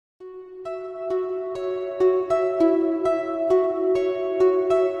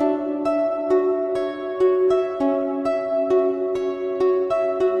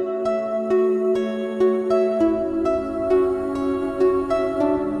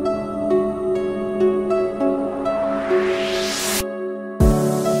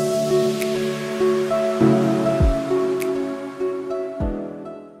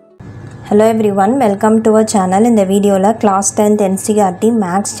Hello everyone, welcome to our channel. In the video la class 10th NCERT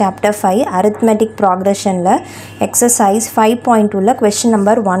Maths chapter 5 Arithmetic progression la exercise 5.2 la question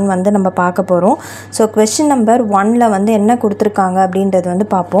number 1 வந்து நம்ம பார்க்க போறோம். So question number 1 ல வந்து என்ன கொடுத்திருக்காங்க அப்படின்றது வந்து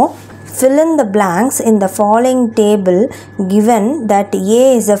பாப்போம். Fill in the blanks in the following table given that A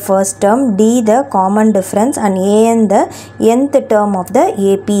is the first term, D the common difference and AN the nth term of the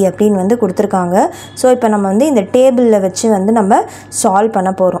AP அப்படின்னு வந்து கொடுத்திருக்காங்க. ஸோ இப்போ நம்ம வந்து இந்த டேபிளில் வச்சு வந்து நம்ம சால்வ்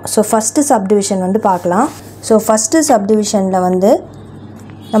பண்ண போகிறோம். ஸோ ஃபஸ்ட்டு சப்டிவிஷன் வந்து பார்க்கலாம். ஸோ ஃபஸ்ட்டு சப்டிவிஷனில் வந்து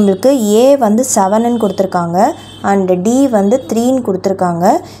நம்மளுக்கு A வந்து 7ன்னு கொடுத்துருக்காங்க அண்ட் D வந்து 3ன்னு கொடுத்துருக்காங்க,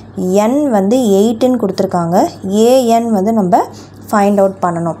 N வந்து 8ன்னு கொடுத்துருக்காங்க, AN வந்து நம்ம ஃபைண்ட் அவுட்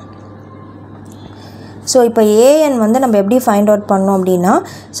பண்ணணும். ஸோ இப்போ ஏஎன் வந்து நம்ம எப்படி ஃபைண்ட் அவுட் பண்ணோம் அப்படின்னா,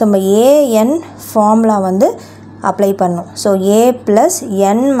 ஸோ நம்ம ஏஎன் ஃபார்முலா வந்து அப்ளை பண்ணணும். ஸோ ஏ plus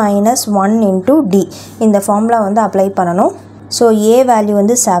n minus 1 into D இந்த ஃபார்முலா வந்து அப்ளை பண்ணணும். ஸோ ஏ வேல்யூ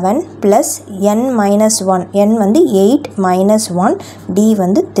வந்து 7 ப்ளஸ் என் மைனஸ் 1, என் வந்து 8 மைனஸ் 1, டி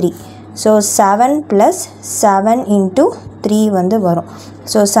வந்து 3. ஸோ 7 ப்ளஸ் 7 இன்ட்டு 3 வந்து வரும்.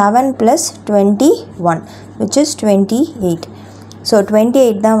 So 7 plus 21 which is 28. So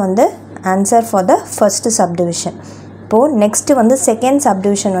 28 தான் வந்து answer for the first subdivision. இப்போ next வந்து second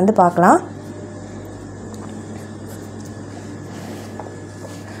subdivision வந்து பார்க்கலாம்.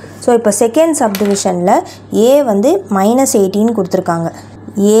 ஸோ இப்போ செகண்ட் சப்டிவிஷனில் A வந்து -18 கொடுத்துருக்காங்க,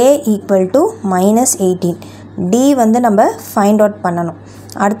 A ஈக்குவல் டு -18, D வந்து நம்ம ஃபைண்ட் அவுட் பண்ணணும்.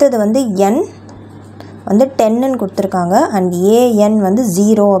 அடுத்தது வந்து N வந்து 10ன்னு கொடுத்துருக்காங்க அண்ட் AN வந்து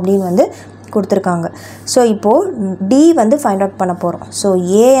 0 அப்படின்னு வந்து கொடுத்துருக்காங்க. ஸோ இப்போது D வந்து ஃபைண்ட் அவுட் பண்ண போகிறோம். So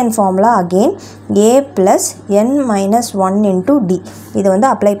AN formula again A plus n minus 1 into D இதை வந்து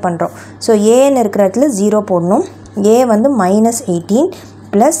அப்ளை பண்ணுறோம். ஸோ ஏஎன் இருக்கிற இடத்துல 0 போடணும். A வந்து -18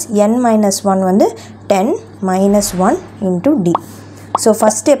 ப்ளஸ் என் மைனஸ் 1 வந்து 10 minus 1 into D. So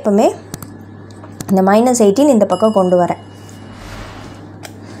first எப்போவுமே இந்த -18 இந்த பக்கம் கொண்டு வரேன்.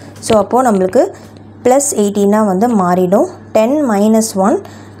 ஸோ அப்போது நம்மளுக்கு ப்ளஸ் 18 வந்து மாறிடும். 10 மைனஸ் 1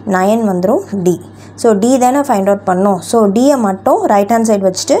 9 வந்துடும் டி. ஸோ டி தானே ஃபைண்ட் அவுட் பண்ணோம். ஸோ டியை மட்டும் ரைட் ஹேண்ட் சைடு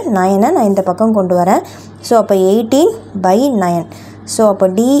வச்சுட்டு 9 நான் இந்த பக்கம் கொண்டு வரேன். ஸோ அப்போ 18/9. ஸோ அப்போ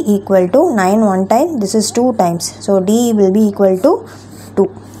D equal to 9 1 time, this is 2 times. So D will be equal to 2.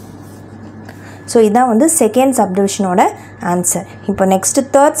 So இதுதான் வந்து செகண்ட் சப்டிவிஷனோட ஆன்சர். இப்போ நெக்ஸ்ட்டு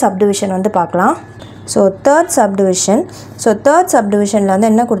தேர்ட் சப்டிவிஷன் வந்து பார்க்கலாம். ஸோ தேர்ட் சப்டிவிஷனில்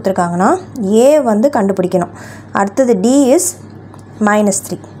வந்து என்ன கொடுத்துருக்காங்கன்னா, ஏ வந்து கண்டுபிடிக்கணும். அடுத்தது டி இஸ்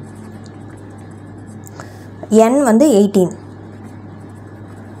 -3, n வந்து 18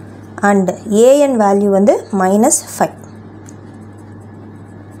 அண்ட் an வேல்யூ வந்து -5.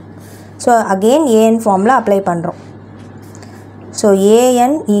 So again an formula apply பண்ணுறோம். So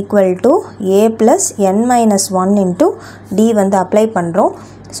an equal to a plus n minus 1 into D வந்து அப்ளை பண்ணுறோம்.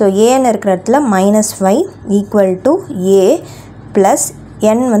 ஸோ an இருக்கிற இடத்துல -5 equal to a plus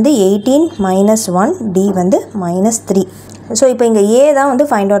n வந்து 18 மைனஸ் 1, டி வந்து -3. So இப்போ இங்கே ஏ தான் வந்து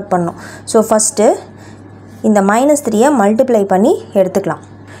ஃபைண்ட் அவுட் பண்ணணும். ஸோ ஃபஸ்ட்டு இந்த -3யை மல்டிப்ளை பண்ணி எடுத்துக்கலாம்.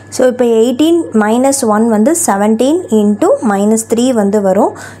 ஸோ இப்போ 18 மைனஸ் 1 வந்து 17 இன்ட்டு -3 வந்து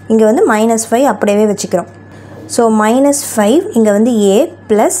வரும். இங்கே வந்து -5 அப்படியே வச்சுக்கிறோம். ஸோ -5 இங்கே வந்து ஏ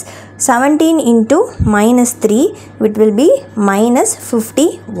ப்ளஸ் 17 இன்ட்டு -3 விட் வில் பி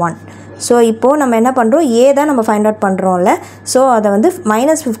 -51. ஸோ இப்போது நம்ம என்ன பண்ணுறோம், ஏ தான் நம்ம ஃபைண்ட் அவுட் பண்ணுறோம்ல. ஸோ அதை வந்து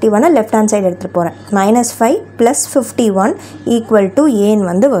 -51 லெஃப்ட் ஹேண்ட் சைடு எடுத்துகிட்டு போகிறேன். -5 ப்ளஸ் 51 ஈக்குவல் டு ஏன்னு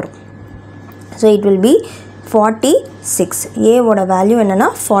வந்து வரும். So it will be 46. ஏவோட வேல்யூ என்னென்னா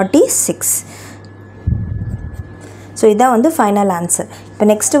 46. ஸோ இதுதான் வந்து ஃபைனல் ஆன்சர். இப்போ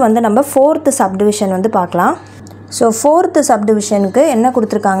நெக்ஸ்ட்டு வந்து நம்ம ஃபோர்த்து சப்டிவிஷன் வந்து பார்க்கலாம். ஸோ ஃபோர்த்து சப்டிவிஷனுக்கு என்ன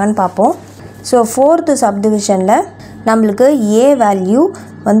கொடுத்துருக்காங்கன்னு பார்ப்போம். ஸோ ஃபோர்த்து சப்டிவிஷனில் நம்மளுக்கு ஏ வேல்யூ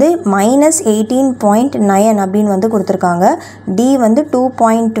வந்து -18.9 அப்படின்னு வந்து கொடுத்துருக்காங்க, டி வந்து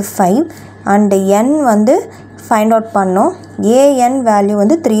 2.5 அண்டு என் வந்து ஃபைண்ட் அவுட் பண்ணோம். ஏஎன் வேல்யூ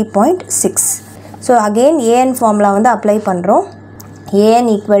வந்து 3.6. ஸோ அகெயின் ஏஎன் ஃபார்முலா வந்து அப்ளை பண்ணுறோம். AN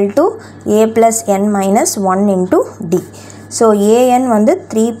equal to A plus n minus 1 into D. So AN வந்து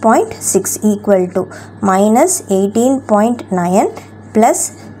 3.6 equal to -18.9 plus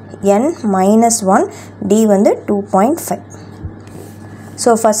n minus 1, d வந்து 2.5. ஸோ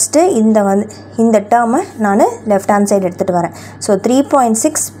ஃபஸ்ட்டு இந்த டேர்மை நான் லெஃப்ட் ஹேண்ட் சைடு எடுத்துகிட்டு வரேன். So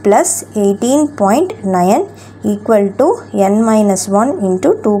 3.6 plus 18.9 equal to n minus 1 into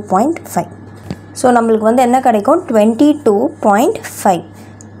 2.5. So நம்மளுக்கு வந்து என்ன கிடைக்கும், 22.5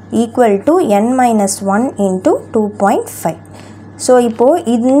 equal to n minus 1 into 2.5. So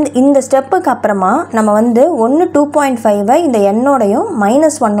இப்போது இந்த ஸ்டெப்புக்கு அப்புறமா நம்ம வந்து 2.5 இந்த என்னோடையும்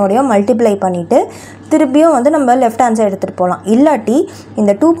 -1 மல்டிப்ளை பண்ணிவிட்டு திருப்பியும் வந்து நம்ம லெஃப்ட் ஹேண்ட் சைடு எடுத்துகிட்டு போகலாம். இல்லாட்டி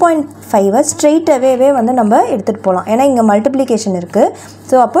இந்த 2.5 ஸ்ட்ரெயிட்டாகவே வந்து நம்ம எடுத்துகிட்டு போகலாம். ஏன்னா இங்கே மல்டிப்ளிகேஷன் இருக்குது.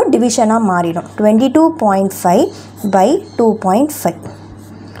 ஸோ அப்போ டிவிஷனாக மாறிடும். 22.5 by 2.5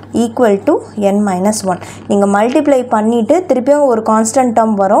 ஈக்குவல் டு n-1. நீங்கள் மல்டிப்ளை பண்ணிவிட்டு திருப்பியும் ஒரு கான்ஸ்டன்ட்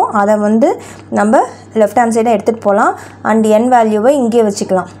டேர்ம் வரும். அதை வந்து நம்ம லெஃப்ட் ஹேண்ட் சைடாக எடுத்துகிட்டு போகலாம். அண்ட் n வேல்யூவை இங்கே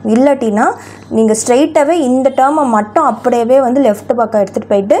வச்சுக்கலாம். இல்லாட்டினா நீங்கள் ஸ்ட்ரெயிட்டாகவே இந்த டேர்மை மட்டும் அப்படியே வந்து லெஃப்ட் பக்கம்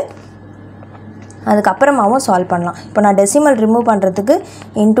எடுத்துகிட்டு போயிட்டு அதுக்கப்புறமாவும் சால்வ் பண்ணலாம். இப்போ நான் டெசிமல் ரிமூவ் பண்ணுறதுக்கு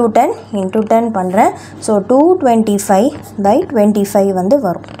இன்டூ 10 பண்ணுறேன். ஸோ 225 by 25 வந்து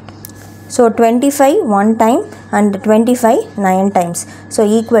வரும். So 25 1 time and 25 9 times. So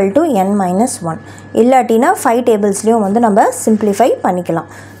equal to n-1. இல்லாட்டினா 5 tablesலையும் வந்து நம்ம simplify பண்ணிக்கலாம்.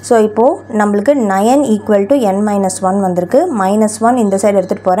 ஸோ இப்போது நம்மளுக்கு 9 equal to n-1 வந்திருக்கு. -1 இந்த சைடு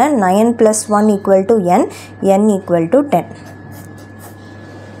எடுத்துகிட்டு போகிறேன். 9 + 1 equal to n equal to 10.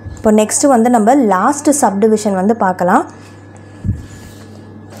 இப்போ நெக்ஸ்ட்டு வந்து நம்ம லாஸ்ட் சப்டிவிஷன் வந்து பார்க்கலாம்.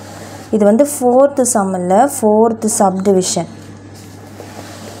 இது வந்து 4th சம்மில் 4th சப்டிவிஷன்.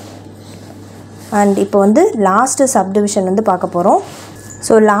 அண்ட் இப்போ வந்து லாஸ்ட்டு சப்டிவிஷன் வந்து பார்க்க போகிறோம்.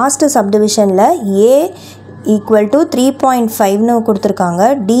 So last சப்டிவிஷனில் A equal to 3.5ன்னு கொடுத்துருக்காங்க.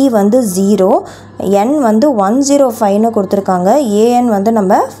 D வந்து 0, N வந்து 105ன்னு கொடுத்துருக்காங்க. AN வந்து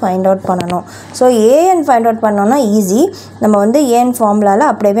நம்ம ஃபைண்ட் அவுட் பண்ணணும். ஸோ AN ஃபைண்ட் அவுட் பண்ணோன்னா ஈஸி. நம்ம வந்து AN ஃபார்முலாவில்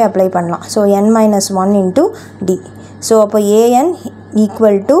அப்படியே அப்ளை பண்ணலாம். So n-1 into D. So அப்போ AN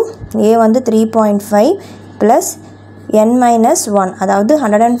ஈக்குவல் டு A வந்து 3.5 ப்ளஸ் n-1, அதாவது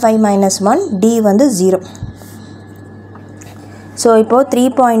 105 - 1, D வந்து 0. ஸோ இப்போது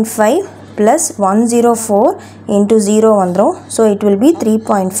 3.5 ப்ளஸ் 104 இன்ட்டு 0 வந்துடும். So it will be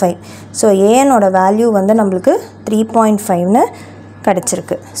 3.5. So ஏனோட value வந்து நம்மளுக்கு 3.5ன்னு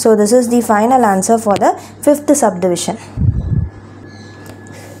கிடச்சிருக்கு. So this is the final answer for the 5th subdivision.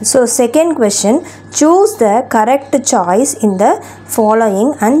 So second question, choose the correct choice in the following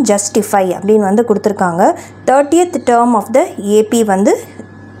and justify அப்படின்னு வந்து கொடுத்துருக்காங்க. 30th term of the AP வந்து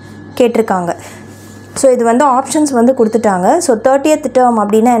கேட்டிருக்காங்க. So இது வந்து ஆப்ஷன்ஸ் வந்து கொடுத்துட்டாங்க. ஸோ 30th term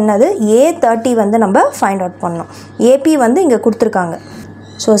அப்படின்னா என்னது? A30 வந்து நம்ம ஃபைண்ட் அவுட் பண்ணணும். AP வந்து இங்கே கொடுத்துருக்காங்க.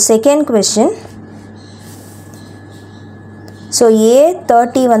 So second question, so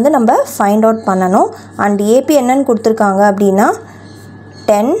A30 வந்து நம்ம ஃபைண்ட் அவுட் பண்ணணும். அண்ட் AP என்னன்னு கொடுத்துருக்காங்க அப்படின்னா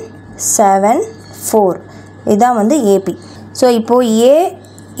 10 7 4 இதுதான் வந்து AP. ஸோ இப்போது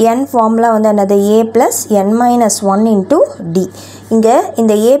AN ஃபார்முலா வந்து என்னது? A + n-1 into D. இங்கே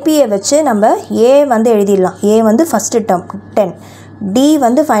இந்த APயை வச்சு நம்ம A வந்து எழுதிடலாம். A வந்து ஃபஸ்ட்டு டேர்ம் 10, D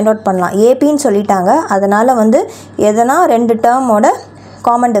வந்து ஃபைண்ட் அவுட் பண்ணலாம். APன்னு சொல்லிட்டாங்க. அதனால் வந்து எதனா 2 டேர்மோட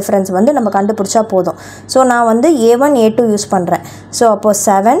காமன் டிஃப்ரென்ஸ் வந்து நம்ம கண்டுபிடிச்சா போதும். ஸோ நான் வந்து A1 A2 யூஸ் பண்ணுறேன். ஸோ அப்போது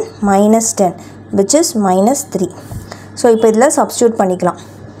 7 - 10 which is -3. ஸோ இப்போ இதில் சப்ஸ்டியூட் பண்ணிக்கலாம்.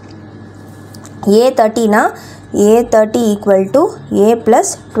 A30னா A30 ஈக்குவல் டு A +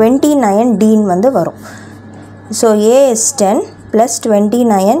 29Dன்னு வந்து வரும். So A is 10 +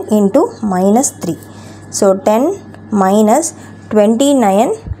 29 into -3. So 10 - 29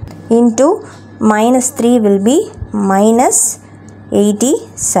 into -3 will be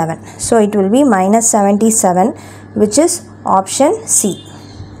 -87. So it will be -77, which is option C.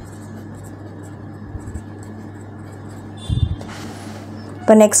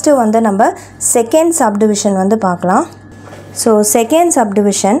 இப்போ நெக்ஸ்ட்டு வந்து நம்ம செகண்ட் சப்டிவிஷன் வந்து பார்க்கலாம். So second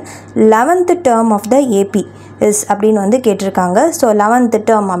subdivision 11th term of the AP is அப்படின்னு வந்து கேட்டிருக்காங்க. ஸோ 11th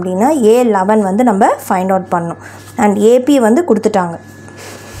term அப்படின்னா A11 வந்து நம்ம ஃபைண்ட் அவுட் பண்ணணும். அண்ட் AP வந்து கொடுத்துட்டாங்க.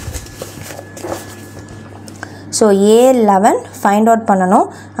 ஸோ A11 ஃபைண்ட் அவுட் பண்ணணும்.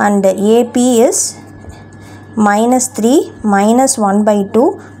 And AP is -3 - 1/2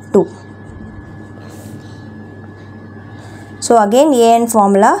 2. So again AN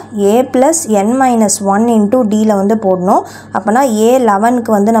formula A + n-1 into Dயில் வந்து போடணும். அப்போனா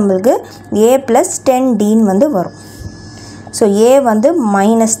A11க்கு வந்து நம்மளுக்கு A + 10Dன்னு வந்து வரும். ஸோ A வந்து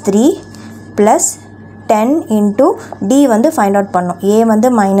 -3 ப்ளஸ் 10 இன்ட்டு D வந்து ஃபைண்ட் அவுட் பண்ணணும். A வந்து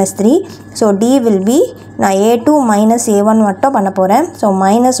 -3. ஸோ D வில் பி, நான் A2 - A1 மட்டும் பண்ண போகிறேன். ஸோ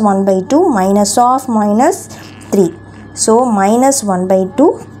 -1/2 -3. ஸோ -1/2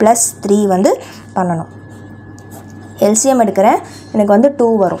 ப்ளஸ் 3 வந்து பண்ணணும். எல்சிஎம் எடுக்கிறேன். எனக்கு வந்து 2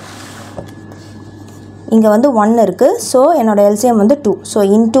 வரும். இங்கே வந்து 1 இருக்குது. ஸோ என்னோடய எல்சிஎம் வந்து 2. ஸோ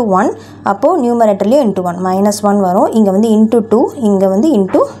இன்ட்டு 1, அப்போது நியூமரேட்டர்லேயும் இன்ட்டு 1 -1 வரும். இங்கே வந்து இன்ட்டு 2, இங்கே வந்து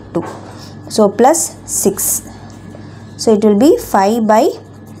into 2. So plus 6. So it will be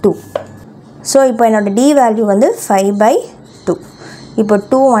 5/2. So இப்போ என்னோடய D வேல்யூ வந்து 5/2. இப்போ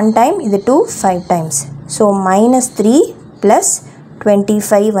 2 1 டைம், இது 2 5 டைம்ஸ். ஸோ -3 ப்ளஸ்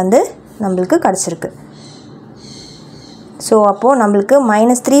 25 வந்து நம்மளுக்கு கிடச்சிருக்கு. ஸோ அப்போது நம்மளுக்கு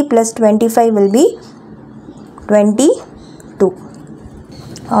 -3 + 25 will be 22.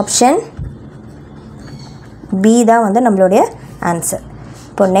 ஆப்ஷன் பி தான் வந்து நம்மளுடைய ஆன்சர்.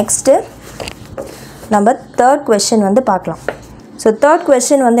 இப்போ நெக்ஸ்ட்டு நம்ம தேர்ட் கொஸ்டின் வந்து பார்க்கலாம். ஸோ தேர்ட்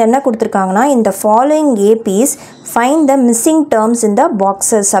கொஸ்டின் வந்து என்ன கொடுத்துருக்காங்கன்னா, இந்த following APs find the missing terms in the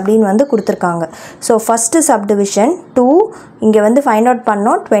boxes அப்படின்னு வந்து கொடுத்துருக்காங்க. ஸோ ஃபஸ்ட்டு சப்டிவிஷன் 2 இங்கே வந்து ஃபைண்ட் அவுட்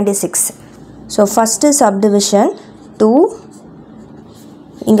பண்ணோம் 26. ஸோ ஃபஸ்ட்டு சப்டிவிஷன் 2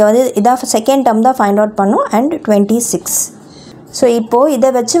 இங்கே வந்து இதான் செகண்ட் டேர்ம் தான் ஃபைண்ட் அவுட் பண்ணோம் அண்ட் 26. ஸோ இப்போது இதை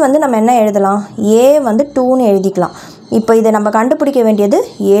வச்சு வந்து நம்ம என்ன எழுதலாம், ஏ வந்து 2ன்னு எழுதிக்கலாம். இப்போ இதை நம்ம கண்டுபிடிக்க வேண்டியது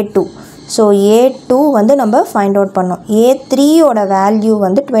A2. ஸோ A2 வந்து நம்ம ஃபைண்ட் அவுட் பண்ணோம். A3யோட வேல்யூ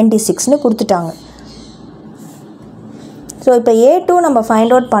வந்து 26ன்னு கொடுத்துட்டாங்க. ஸோ இப்போ A2 நம்ம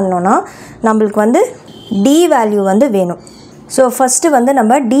ஃபைண்ட் அவுட் பண்ணோன்னா நம்மளுக்கு வந்து D வேல்யூ வந்து வேணும். ஸோ ஃபஸ்ட்டு வந்து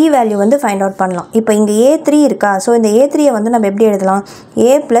நம்ம D வேல்யூ வந்து ஃபைண்ட் அவுட் பண்ணலாம். இப்போ இங்கே A3 இருக்கா, ஸோ இந்த A3யை வந்து நம்ம எப்படி எழுதலாம்,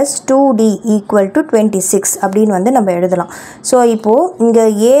 A + 2D = 26 அப்படின்னு வந்து நம்ம எழுதலாம். ஸோ இப்போது இங்கே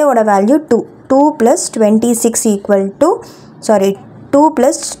Aவோட value 2 + 26 2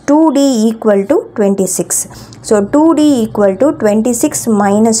 + 2D = 26. So 2D = 26 -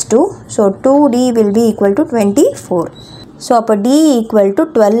 2. So 2D will be equal to 24. So அப்போ D =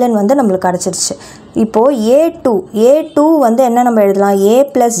 12 வந்து நம்மளுக்கு கிடச்சிருச்சு. இப்போது A2 வந்து என்ன நம்ம எழுதலாம், A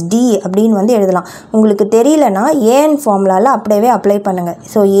 + D அப்படின்னு வந்து எழுதலாம். உங்களுக்கு தெரியலனா AN ஃபார்முலாவில் அப்படியே அப்ளை பண்ணுங்கள்.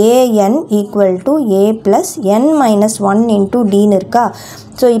 ஸோ AN = A + n - 1 × Dன்னு இருக்கா.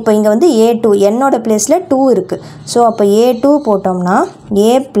 ஸோ இப்போ இங்கே வந்து A2 என்னோட பிளேஸில் 2 இருக்குது. ஸோ அப்போ A2 போட்டோம்னா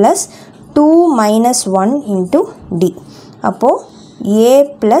A + 2 - 1 × D. அப்போது A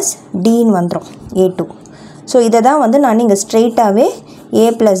 + Dன்னு வந்துடும் A2. ஸோ இதை தான் வந்து நான் இங்கே ஸ்ட்ரெயிட்டாகவே A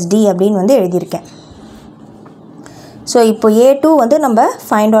 + D அப்படின்னு வந்து எழுதியிருக்கேன். ஸோ இப்போ A2 வந்து நம்ம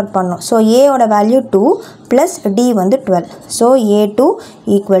ஃபைண்ட் அவுட் பண்ணோம். ஸோ Aயோட வேல்யூ 2 + D வந்து 12. So A2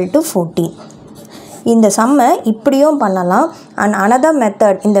 = 14. இந்த சம்மை இப்படியும் பண்ணலாம். அண்ட் அனதர்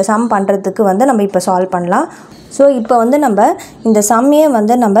மெத்தட் இந்த சம் பண்ணுறதுக்கு வந்து நம்ம இப்போ சால்வ் பண்ணலாம். ஸோ இப்போ வந்து நம்ம இந்த சம்மையே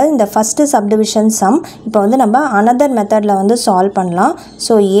வந்து நம்ம இந்த ஃபஸ்ட்டு சப்டிவிஷன் சம் இப்போ வந்து நம்ம அனதர் மெத்தடில் வந்து சால்வ் பண்ணலாம்.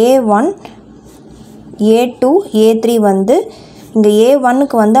 ஸோ A1 A2 A3 வந்து இங்கே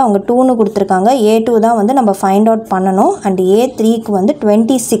A1க்கு வந்து அவங்க 2ன்னு கொடுத்துருக்காங்க. A2 தான் வந்து நம்ம ஃபைண்ட் அவுட் பண்ணணும். அண்ட் A3க்கு வந்து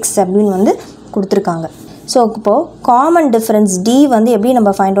 26 அப்படின்னு வந்து கொடுத்துருக்காங்க. ஸோ இப்போது காமன் டிஃப்ரென்ஸ் D வந்து எப்படி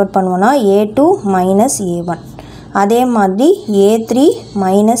நம்ம ஃபைண்ட் அவுட் பண்ணுவோன்னா A2 - A1, அதே மாதிரி A3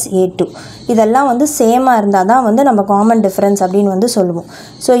 - A2 இதெல்லாம் வந்து சேமாக இருந்தால் தான் வந்து நம்ம காமன் டிஃப்ரென்ஸ் அப்படின்னு வந்து சொல்லுவோம்.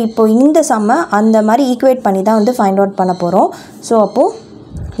 ஸோ இப்போது இந்த சம்மை அந்த மாதிரி ஈக்குவேட் பண்ணி தான் வந்து ஃபைண்ட் அவுட் பண்ண போகிறோம். ஸோ அப்போது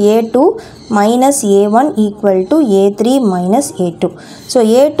A2 - A1 = A3 - A2. So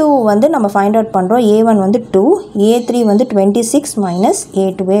A2 வந்து நம்ம ஃபைண்ட் அவுட் பண்ணுறோம். A1 வந்து 2, A3 வந்து 26 -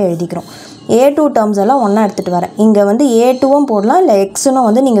 A2வே எழுதிக்கிறோம். A2 டேர்ம்ஸ் எல்லாம் ஒன்றா எடுத்துகிட்டு வரேன். இங்கே வந்து A2வும் போடலாம், இல்லை Xன்னு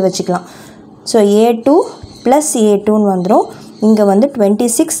வந்து நீங்கள் வச்சுக்கலாம். ஸோ A2 + A2ன்னு வந்துடும். இங்கே வந்து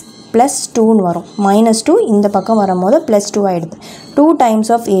 26 + 2ன்னு வரும். -2 இந்த பக்கம் வரும்போது +2 ஆகிடுது. 2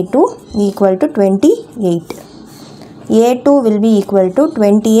 times of A2 = 28. A2 will be equal to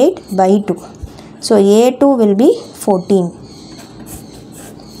 28/2. So A2 will be 14.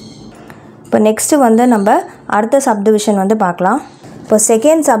 இப்போ நெக்ஸ்ட்டு வந்து நம்ம அடுத்த சப்டிவிஷன் வந்து பார்க்கலாம். இப்போ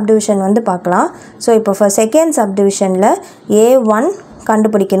செகண்ட் சப்டிவிஷன் வந்து பார்க்கலாம். ஸோ இப்போ ஃபார் செகண்ட் சப்டிவிஷனில் A1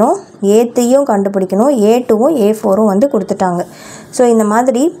 கண்டுபிடிக்கணும், A3யும் கண்டுபிடிக்கணும், A2வும் A4வும் வந்து கொடுத்துட்டாங்க. ஸோ இந்த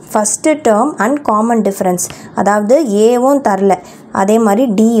மாதிரி first term and common difference, அதாவது Aவும் தரல அதே மாதிரி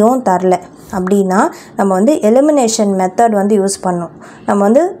Dயும் தரல அப்படின்னா நம்ம வந்து எலிமினேஷன் மெத்தட் வந்து யூஸ் பண்ணோம். நம்ம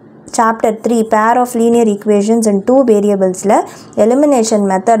வந்து chapter 3 pair of linear equations and 2 வேரியபிள்ஸில் elimination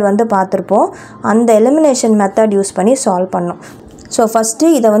method வந்து பார்த்துருப்போம். அந்த எலிமினேஷன் மெத்தட் யூஸ் பண்ணி சால்வ் பண்ணோம். ஸோ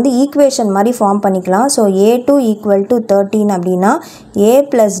ஃபஸ்ட்டு இதை வந்து ஈக்குவேஷன் மாதிரி ஃபார்ம் பண்ணிக்கலாம். ஸோ A2 = 13 அப்படின்னா A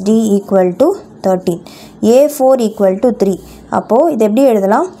 + D = 13, A4 = 3. அப்போது இது எப்படி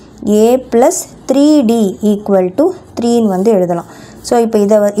எழுதலாம், A + 3D = 3ன்னு வந்து எழுதலாம். ஸோ இப்போ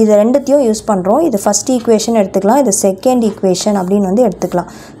இதை ரெண்டுத்தையும் யூஸ் பண்ணுறோம். இது ஃபஸ்ட் ஈக்குவேஷன் எடுத்துக்கலாம், இது செகண்ட் ஈக்குவேஷன் அப்படின்னு வந்து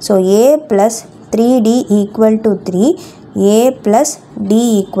எடுத்துக்கலாம். So A + 3D = 3, A + D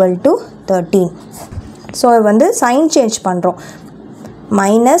 = 13. So வந்து சைன் சேஞ்ச் பண்ணுறோம்.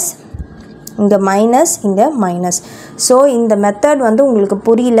 மைனஸ் இங்கே மைனஸ் இங்கே மைனஸ். ஸோ இந்த மெத்தட் வந்து உங்களுக்கு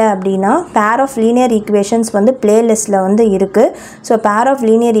புரியல அப்படின்னா பேர் ஆஃப் லீனியர் ஈக்குவேஷன்ஸ் வந்து பிளேலிஸ்ட்டில் வந்து இருக்குது. ஸோ பேர் ஆஃப்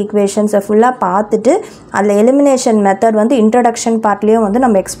லீனியர் ஈக்குவேஷன்ஸை ஃபுல்லாக பார்த்துட்டு அதில் எலிமினேஷன் மெத்தட் வந்து இன்ட்ரடக்ஷன் பார்ட்லேயும் வந்து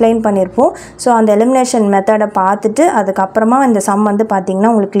நம்ம எக்ஸ்பிளைன் பண்ணியிருப்போம். ஸோ அந்த எலிமினேஷன் மெத்தடை பார்த்துட்டு அதுக்கப்புறமா இந்த சம் வந்து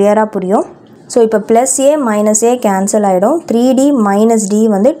பார்த்திங்கன்னா உங்களுக்கு கிளியராக புரியும். ஸோ இப்போ +A - A கேன்சல் ஆகிடும். 3D - D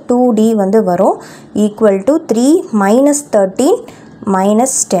வந்து 2D வந்து வரும் = 3 - 13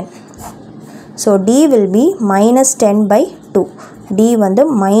 minus 10. So D will be minus 10 by 2. D வந்து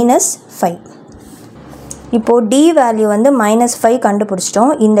minus 5. இப்போ D value வந்து minus 5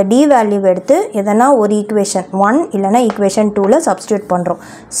 கண்டுபிடிச்சிட்டோம். இந்த D value எடுத்து எதனா ஒரு equation 1 இல்லைனா equation 2ல substitute பண்ணுறோம்.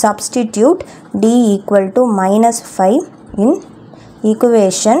 Substitute D equal to minus 5 in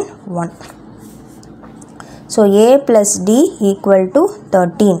equation 1. So A plus D equal to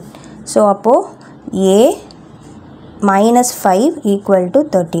 13. So அப்போ A minus 5 equal to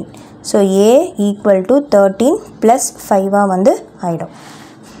 13. So A equal to 13 plus 5 வந்து ஆயிடும்.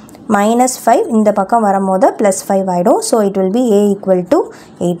 Minus 5 இந்த பக்கம் வரும்போது plus 5 ஆயிடும். So it will be A equal to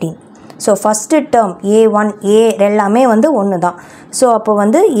 18. So first term A1 A எல்லாமே வந்து ஒன்று தான். ஸோ அப்போ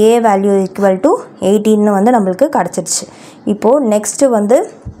வந்து A value equal to 18 வந்து நம்மளுக்கு கிடச்சிடுச்சு. இப்போது நெக்ஸ்ட்டு வந்து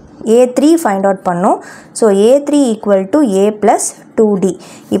A3 find out பண்ணோம். So A3 equal to A plus 2D.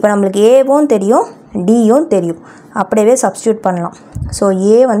 இப்போ நம்மளுக்கு Aவும் தெரியும் Dயும் தெரியும். அப்படியே சப்ஸ்டியூட் பண்ணலாம். ஸோ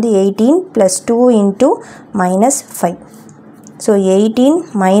A வந்து 18 plus 2 into minus 5. So 18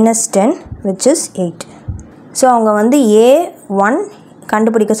 minus 10 which is 8. So அவங்க வந்து A1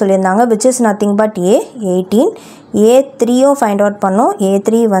 கண்டுபிடிக்க சொல்லியிருந்தாங்க which is nothing but A 18. A3யும் find out பண்ணோம்.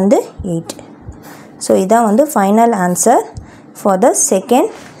 A3 வந்து 8. ஸோ இதான் வந்து final answer for the second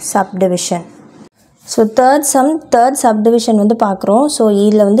subdivision. So third subdivision வந்து பார்க்குறோம். ஸோ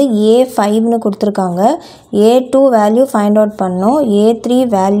இதில் வந்து A5னு கொடுத்துருக்காங்க. A2 வேல்யூ ஃபைண்ட் அவுட் பண்ணோம். A3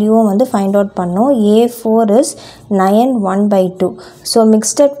 வேல்யூவும் வந்து ஃபைண்ட் அவுட் பண்ணோம். A4 is 9 1/2. ஸோ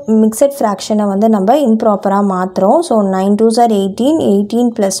மிக்சட் ஃப்ராக்ஷனை வந்து நம்ம இம்ப்ராப்பராக மாற்றுறோம். So 9 2s are 18.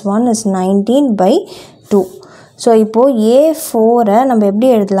 18 plus 1 is 19/2. So இப்போது A4 நம்ம எப்படி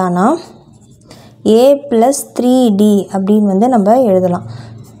எழுதலான்னா A plus 3D அப்படின்னு வந்து நம்ம எழுதலாம்.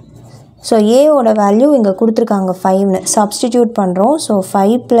 ஸோ ஏவோட வேல்யூ இங்கே கொடுத்துருக்காங்க 5னு சப்ஸ்டிடியூட் பண்ணுறோம். So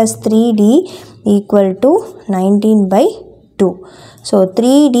 5 plus 3D equal to 19/2. So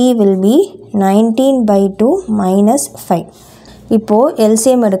 3D will be 19/2 minus 5. இப்போது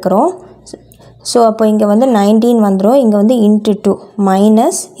LCM எடுக்கிறோம். ஸோ அப்போ இங்கே வந்து 19 வந்துடும். இங்கே வந்து இன்ட்டு 2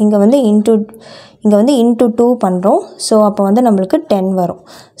 மைனஸ் இங்கே வந்து இன்ட்டு 2 பண்ணுறோம். ஸோ அப்போ வந்து நம்மளுக்கு 10 வரும்.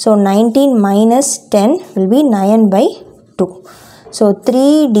 So 19 minus 10 will be 9/2. So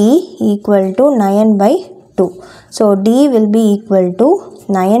 3D equal to 9/2. So D will be equal to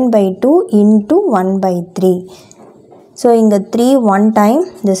 9/2 into 1/3. So இங்க 3 1 time,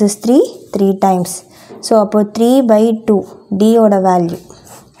 this is 3 times. So அப்போ 3/2 D ஓட வேல்யூ.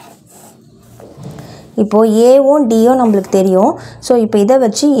 இப்போ Aவும் Dயும் நம்மளுக்கு தெரியும். ஸோ இப்போ இதை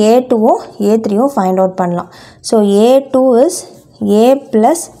வச்சு A2வும் A3யும் ஃபைண்ட் அவுட் பண்ணலாம். So A2 is A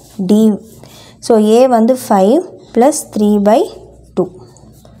plus D. So A வந்து 5 plus 3/2.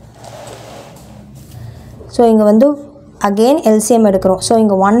 ஸோ இங்கே வந்து அகெயின் LCM எடுக்கிறோம். ஸோ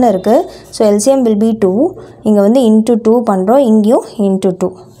இங்கே 1 இருக்குது. So LCM will be 2. இங்கே வந்து இன்ட்டு 2 பண்ணுறோம். இங்கேயும் இன்ட்டு 2.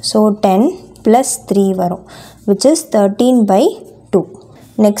 ஸோ 10 plus 3 வரும் which is 13/2.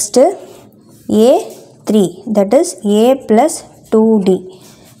 Next A3 that is A plus 2D.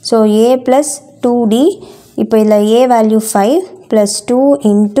 So A plus 2D இப்போ இதில் A வேல்யூ 5 plus 2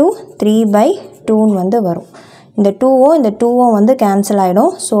 into 3/2 வந்து வரும். இந்த 2வும் வந்து கேன்சல்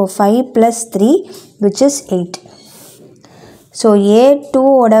ஆகிடும். So 5 plus 3 which is 8. So A2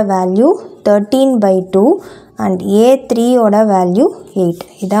 ஓட வேல்யூ 13/2 and A3 ஓட வேல்யூ 8.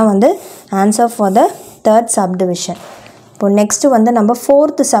 இதான் வந்து answer for the third subdivision. இப்போ நெக்ஸ்ட்டு வந்து நம்ம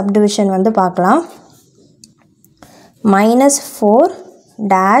ஃபோர்த்து சப்டிவிஷன் வந்து பார்க்கலாம். -4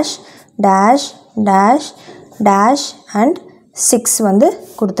 dash dash dash dash and 6 வந்து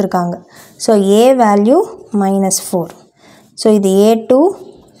கொடுத்துருக்காங்க. So A value -4. ஸோ இது A2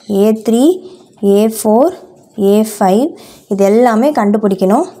 A3 A4 A5 இது எல்லாமே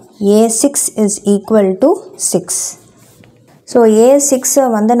கண்டுபிடிக்கணும். A6 is equal to 6. So A6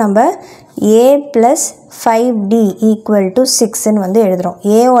 வந்து நம்ம A plus 5D equal to 6ன்னு வந்து எழுதுகிறோம்.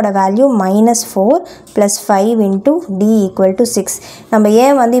 Aவோட value -4 plus 5 into D equal to 6. நம்ம A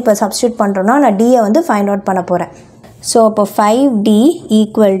வந்து இப்போ சப்ஸ்டியூட் பண்ணுறோன்னா நான் Dயை வந்து ஃபைண்ட் அவுட் பண்ண போகிறேன். ஸோ அப்போ 5D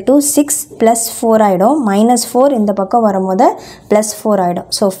equal to 6 plus 4 ஆகிடும். -4 இந்த பக்கம் வரும்போது plus 4 ஆகிடும்.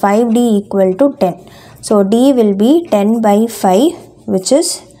 So 5D equal to 10. So D will be 10/5 which is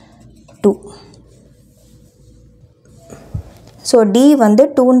 2. So D வந்து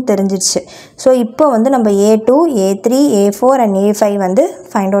 2ன்னு தெரிஞ்சிடுச்சு. ஸோ இப்போ வந்து நம்ம A2 A3 A4 and A5 வந்து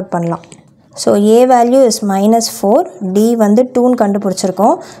ஃபைண்ட் அவுட் பண்ணலாம். So A value is -4. D வந்து 2ன்னு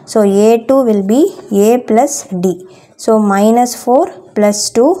கண்டுபிடிச்சிருக்கோம். So A2 will be A plus D. So -4 plus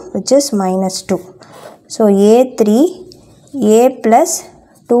 2 which is -2. So A3 A plus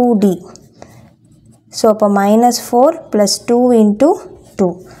 2D. So அப்போ -4 plus 2 into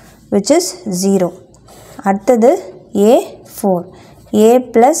 2 which is 0. அடுத்தது A4. a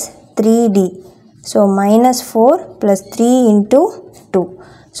plus 3d. So minus 4 plus 3 into 2.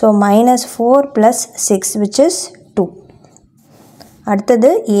 So minus 4 plus 6 which is 2. அடுத்தது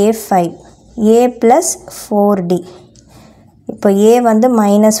a5. a plus 4d. இப்போ a வந்து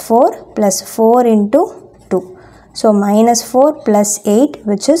minus 4 plus 4 into 2. So minus 4 plus 8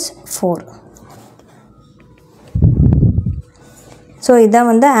 which is 4. So இதான்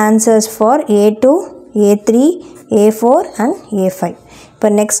வந்து answers for a2, a3, a4 and a5. இப்போ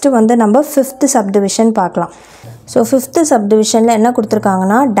next வந்து நம்ம 5th subdivision பார்க்கலாம். So 5th subdivisionல என்ன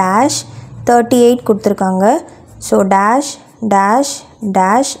கொடுத்திருக்காங்கன்னா dash 38 கொடுத்திருக்காங்க. So dash dash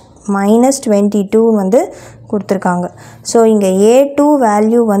dash minus 22 வந்து கொடுத்திருக்காங்க. So இங்க a2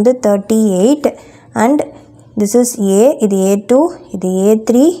 value வந்து 38 and this is a, இது a2, இது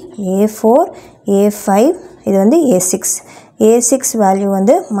a3, a4, a5, இது வந்து a6. a6 வேல்யூ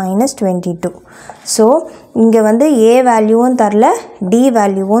வந்து minus 22. ஸோ இங்கே வந்து a வேல்யூவும் தரல d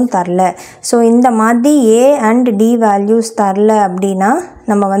வேல்யூவும் தரல. ஸோ இந்த மாதிரி a and d வேல்யூஸ் தரல அப்படின்னா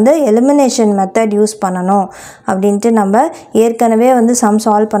நம்ம வந்து எலிமினேஷன் மெத்தட் யூஸ் பண்ணணும் அப்படின்ட்டு நம்ம ஏற்கனவே வந்து சம்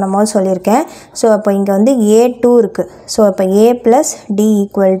சால்வ் பண்ணும்போது சொல்லியிருக்கேன். ஸோ அப்போ இங்கே வந்து a2 இருக்குது. ஸோ அப்போ a plus d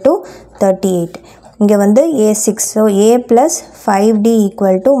equal to 38. இங்கே வந்து a6. So a plus 5d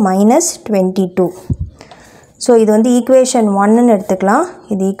equal to minus 22. So இது வந்து ஈக்குவேஷன் 1ன்னு எடுத்துக்கலாம்,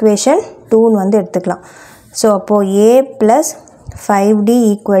 இது ஈக்குவேஷன் 2ன்னு வந்து எடுத்துக்கலாம். ஸோ அப்போது a plus 5d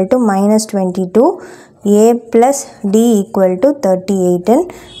equal to minus 22, a plus d equal to 38ன்னு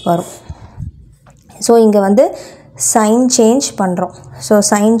வரும். ஸோ இங்கே வந்து சைன் சேஞ்ச் பண்ணுறோம். ஸோ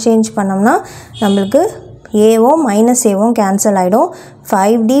சைன் சேஞ்ச் பண்ணோம்னா நம்மளுக்கு ஏவும் மைனஸ் ஏவும் கேன்சல் ஆகிடும்.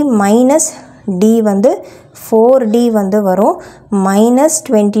 5d மைனஸ் d வந்து 4d வந்து வரும். minus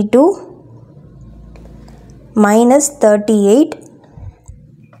 22 minus 38.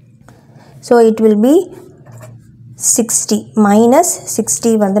 So it will be 60. minus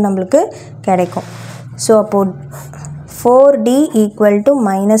 60 வந்து நம்மளுக்கு கிடைக்கும். ஸோ அப்போது 4d equal to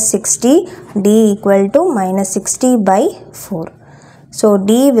minus 60, d equal to minus 60 by 4. So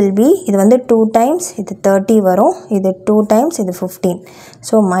d will be, இது வந்து 2 times, இது 30 வரும், இது 2 times, இது 15.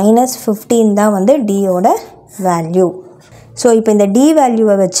 ஸோ minus 15 தான் வந்து d ஓட வேல்யூ. ஸோ இப்போ இந்த d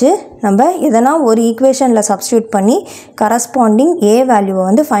வேல்யூவை வச்சு நம்ம எதனா ஒரு ஈக்குவேஷனில் சப்ஸ்டியூட் பண்ணி கரஸ்பாண்டிங் a வேல்யூவை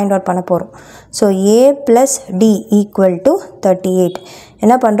வந்து ஃபைண்ட் அவுட் பண்ண போகிறோம். So a plus d equal to 38.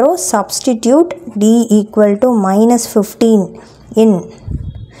 என்ன பண்ணுறோம்? Substitute d equal to minus 15 in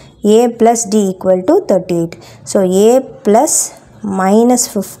a plus d equal to 38. So a plus minus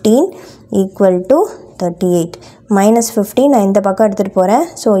 15 equal to 38. minus 15 நான் இந்த பக்கம் எடுத்துகிட்டு போகிறேன்.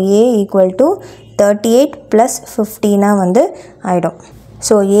 So a equal to 38 plus 15 வந்து ஆகிடும்.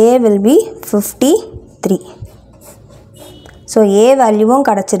 So a will be 53. So a வேல்யூவும்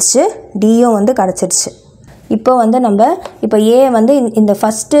கிடச்சிருச்சு, dயும் வந்து கிடச்சிருச்சு. இப்போ வந்து நம்ம இப்போ a வந்து இந்த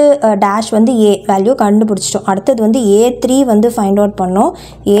ஃபஸ்ட்டு டேஷ் வந்து a வேல்யூ கண்டுபிடிச்சிட்டோம். அடுத்தது வந்து a3 வந்து ஃபைண்ட் அவுட் பண்ணோம்.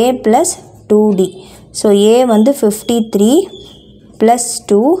 a plus 2d. So a வந்து 53 plus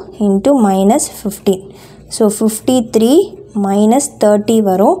 2 into minus 15. So 53 minus 30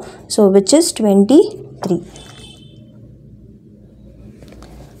 வரும். So which is 23.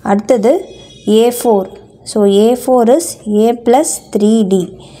 அடுத்தது a4. So a4 is a plus 3d.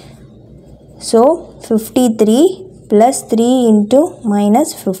 So 53 plus 3 into minus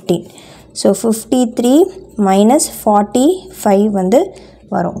 15. So 53 minus 45 வந்து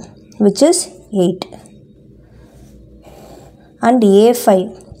வரும் which is 8. And a5.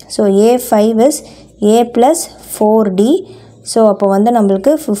 So a5 is a plus 4d. So அப்போ வந்து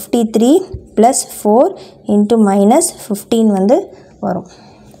நம்மளுக்கு 53 plus 4 into minus 15 வந்து வரும்.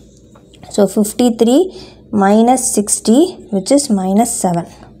 So 53 minus 60 which is minus 7.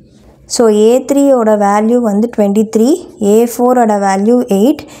 So a3 ஓட value வந்து 23, a4 ஓட வேல்யூ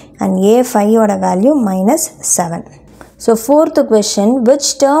 8 and a5 ஓட value minus 7. So fourth question, which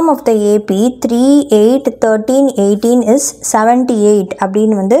term of the AP 3, 8, 13, 18 is 78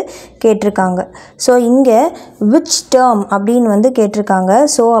 அப்படின்னு வந்து கேட்டிருக்காங்க. ஸோ இங்கே which term அப்படின்னு வந்து கேட்டிருக்காங்க.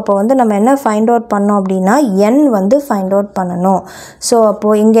 ஸோ அப்போ வந்து நம்ம என்ன ஃபைண்ட் அவுட் பண்ணோம் அப்படின்னா n வந்து ஃபைண்ட் அவுட் பண்ணணும். ஸோ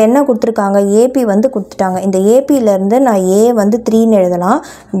அப்போது இங்கே என்ன கொடுத்துருக்காங்க? AP வந்து கொடுத்துட்டாங்க. இந்த APலேருந்து நான் a வந்து 3ன்னு எழுதலாம்,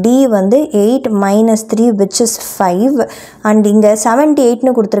 d வந்து 8 minus 3 which is 5 and இங்கே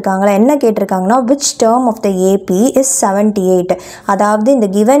 78ன்னு கொடுத்துருக்காங்களா. என்ன கேட்டிருக்காங்கன்னா which term of the AP is 78. அதாவது இந்த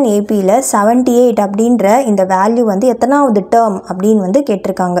given APயில் 78 அப்படின்ற இந்த வேல்யூ வந்து எத்தனாவது டேர்ம் அப்படின்னு வந்து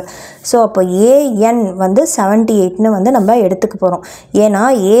கேட்டிருக்காங்க. ஸோ அப்போ an வந்து 78ன்னு வந்து நம்ம எடுத்துக்க போகிறோம். ஏன்னா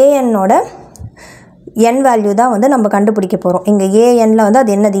anோட n வேல்யூ தான் வந்து நம்ம கண்டுபிடிக்க போகிறோம். இங்கே anல வந்து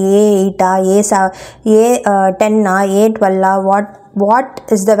அது என்னது? a8ஆ, a10ஆ, a12ஆ, what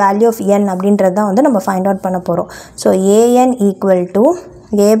is the value of n அப்படின்றது தான் வந்து நம்ம ஃபைண்ட் அவுட் பண்ண போகிறோம். So an equal to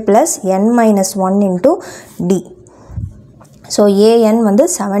a plus n minus 1 into d. So an வந்து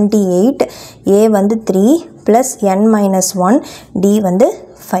 78, a வந்து 3 ப்ளஸ் n மைனஸ் 1, d வந்து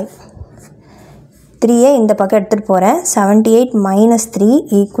 5. 3 இந்த பக்கம் எடுத்துகிட்டு போகிறேன். 78 minus 3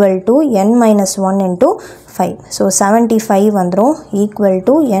 equal to n minus 1 into 5. So 75 வந்துடும் equal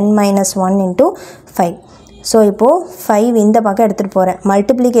to n minus 1 into 5. So இப்போது 5 இந்த பக்கம் எடுத்துகிட்டு போகிறேன்.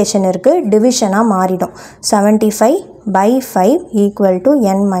 மல்டிப்ளிகேஷன் இருக்குது, டிவிஷனாக மாறிடும். 75 by 5 equal to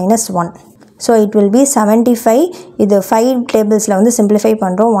n minus 1. So it will be 75. இது 5 டேபிள்ஸில் வந்து சிம்பிளிஃபை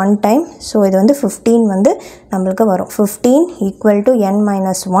பண்ணுறோம் 1 டைம். ஸோ இது வந்து 15 வந்து நம்மளுக்கு வரும். 15 equal to n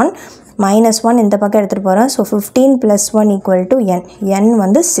minus 1. Minus 1 இந்த பக்கம் எடுத்துகிட்டு போகிறேன். So 15 plus 1 equal to n. n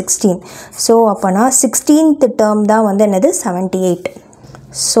வந்து 16. ஸோ அப்போனா 16th டேர்ம் தான் வந்து என்னது 78.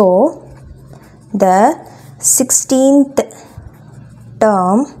 So the 16th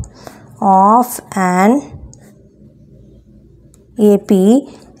term of an AP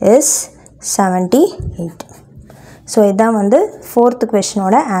is 78. So இதான் வந்து 4th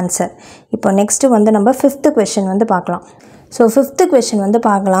கொஷினோட ஆன்சர். இப்போ நெக்ஸ்ட்டு வந்து நம்ம 5th கொஷின் வந்து பார்க்கலாம். ஸோ 5th கொஷின் வந்து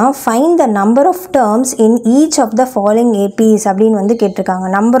பார்க்கலாம். Find the number of terms in each of the following APs அப்படின்னு வந்து கேட்டிருக்காங்க.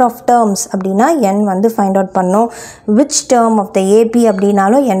 நம்பர் ஆஃப் டேர்ம்ஸ் அப்படின்னா n வந்து ஃபைண்ட் அவுட் பண்ணணும். Which term of the AB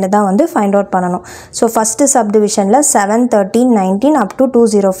அப்படின்னாலும் n தான் வந்து ஃபைண்ட் அவுட் பண்ணணும். ஸோ ஃபஸ்ட்டு சப்டிவிஷனில் 7, 13, 19 அப் டு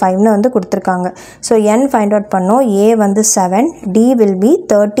 205ன்னு வந்து கொடுத்துருக்காங்க. ஸோ n ஃபைண்ட் அவுட் பண்ணோம். a வந்து 7, d will be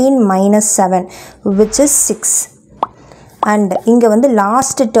 13 minus 7 which is 6. And இங்கே வந்து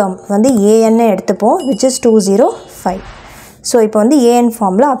லாஸ்ட் டேர்ம் வந்து an எடுத்துப்போம் which is 205. ஸோ இப்போ வந்து an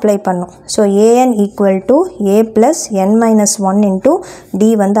ஃபார்மில் அப்ளை பண்ணோம். So an equal to a plus n minus 1 into d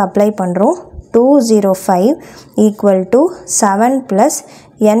வந்து அப்ளை பண்ணுறோம். 205 equal to 7 plus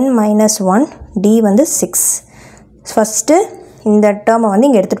n minus 1, d வந்து 6. ஃபஸ்ட்டு இந்த டேர்மை வந்து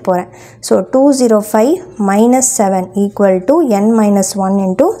இங்கே எடுத்துகிட்டு போகிறேன். So 205 minus 7 equal to n minus 1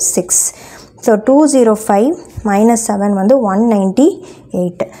 into 6. So 205 minus 7 வந்து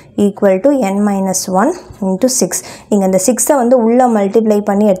 198 equal to n minus 1 into 6. நீங்கள் இந்த 6 வந்து உள்ளே மல்டிப்ளை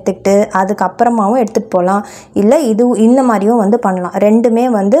பண்ணி எடுத்துக்கிட்டு அதுக்கப்புறமாவும் எடுத்துகிட்டு போகலாம், இல்லை இது இந்த மாதிரியும் வந்து பண்ணலாம். ரெண்டுமே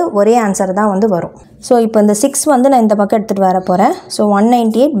வந்து ஒரே ஆன்சர் தான் வந்து வரும். ஸோ இப்போ இந்த 6 வந்து நான் இந்த பக்கம் எடுத்துகிட்டு வர போகிறேன். ஸோ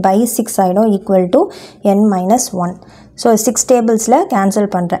 198 by 6 ஆகிடும் equal to n minus 1. So 6 டேபிள்ஸில் cancel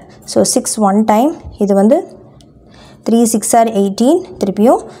பண்ணுறேன். ஸோ 6 1 டைம், இது வந்து 3 6 are 18,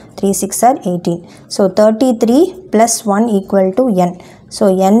 திருப்பியும் 3 6 are 18. So 33 plus 1 equal to n. So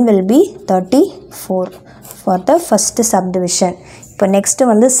n will be 34 for the first subdivision. இப்போ next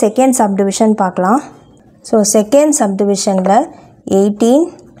வந்து second subdivision பார்க்கலாம். So second subdivisionல 18,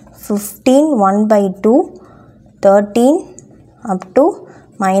 15, 1 by 2, 13 up to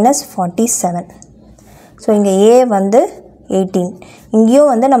minus 47. So இங்கே a வந்து 18. இங்கேயும்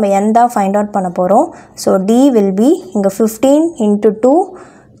வந்து நம்ம n தான் ஃபைண்ட் அவுட் பண்ண போகிறோம். ஸோ d will be இங்கே 15 into 2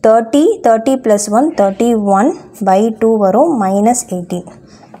 30, 30 plus 1 31 by 2 வரும் மைனஸ் 18.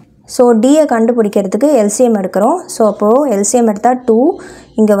 ஸோ டியை கண்டுபிடிக்கிறதுக்கு எல்சிஎம் எடுக்கிறோம். ஸோ அப்போது எல்சிஎம் எடுத்தால் 2,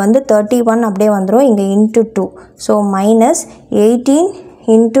 இங்கே வந்து 31 அப்படியே வந்துடும், இங்கே இன்ட்டு 2. ஸோ மைனஸ் 18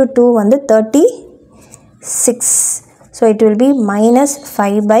 into 2 வந்து 36. So it will be minus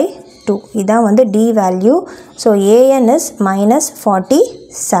 5 by 2. இதான் வந்து d value. So an is minus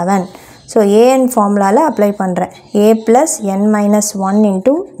 47. So an ஃபார்முலாவில் அப்ளை பண்ணுறேன். a plus n minus 1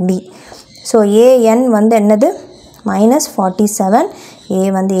 into d. So an வந்து என்னது minus 47, a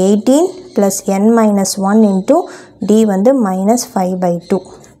வந்து 18 plus n minus 1 into d வந்து minus 5 by 2.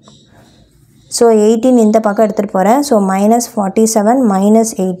 So 18 இந்த பக்கம் எடுத்துகிட்டு போகிறேன். So minus 47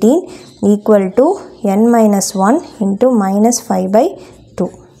 minus 18 equal to n minus 1 into minus 5 by 2.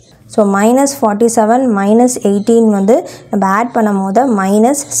 So minus 47 minus 18 வந்து நம்ம ஆட் பண்ணும் போது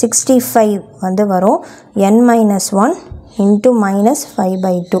மைனஸ் 65 வந்து வரும். n minus 1 into minus 5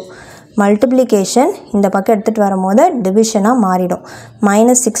 by 2. Multiplication இந்த பக்கம் எடுத்துகிட்டு வரும்போது டிவிஷனாக மாறிடும்.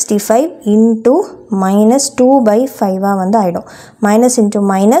 மைனஸ் 65 இன்ட்டு மைனஸ் 2 by 5 வந்து ஆகிடும். மைனஸ் இன்ட்டு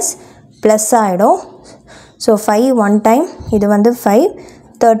மைனஸ் ப்ளஸ் ஆகிடும். ஸோ 5 1 டைம், இது வந்து 5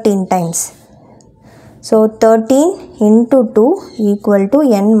 13 times. So 13 into 2 equal to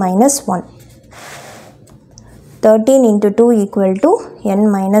n minus 1. 13 into 2 equal to n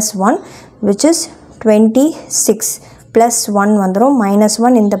minus 1 which is 26 plus 1 வந்துரும். minus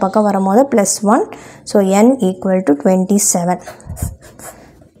 1 இந்த பக்கம் வரும்போது plus 1. So n equal to 27.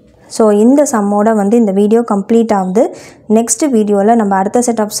 So இந்த சம்மோட வந்து இந்த வீடியோ கம்ப்ளீட் ஆகுது. நெக்ஸ்ட் வீடியோவில் நம்ம அடுத்த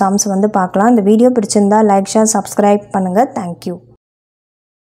செட் ஆஃப் சம்ஸ் வந்து பார்க்கலாம். இந்த வீடியோ பிடிச்சிருந்தா லைக் ஷேர் சப்ஸ்கிரைப் பண்ணுங்கள். தேங்க்யூ.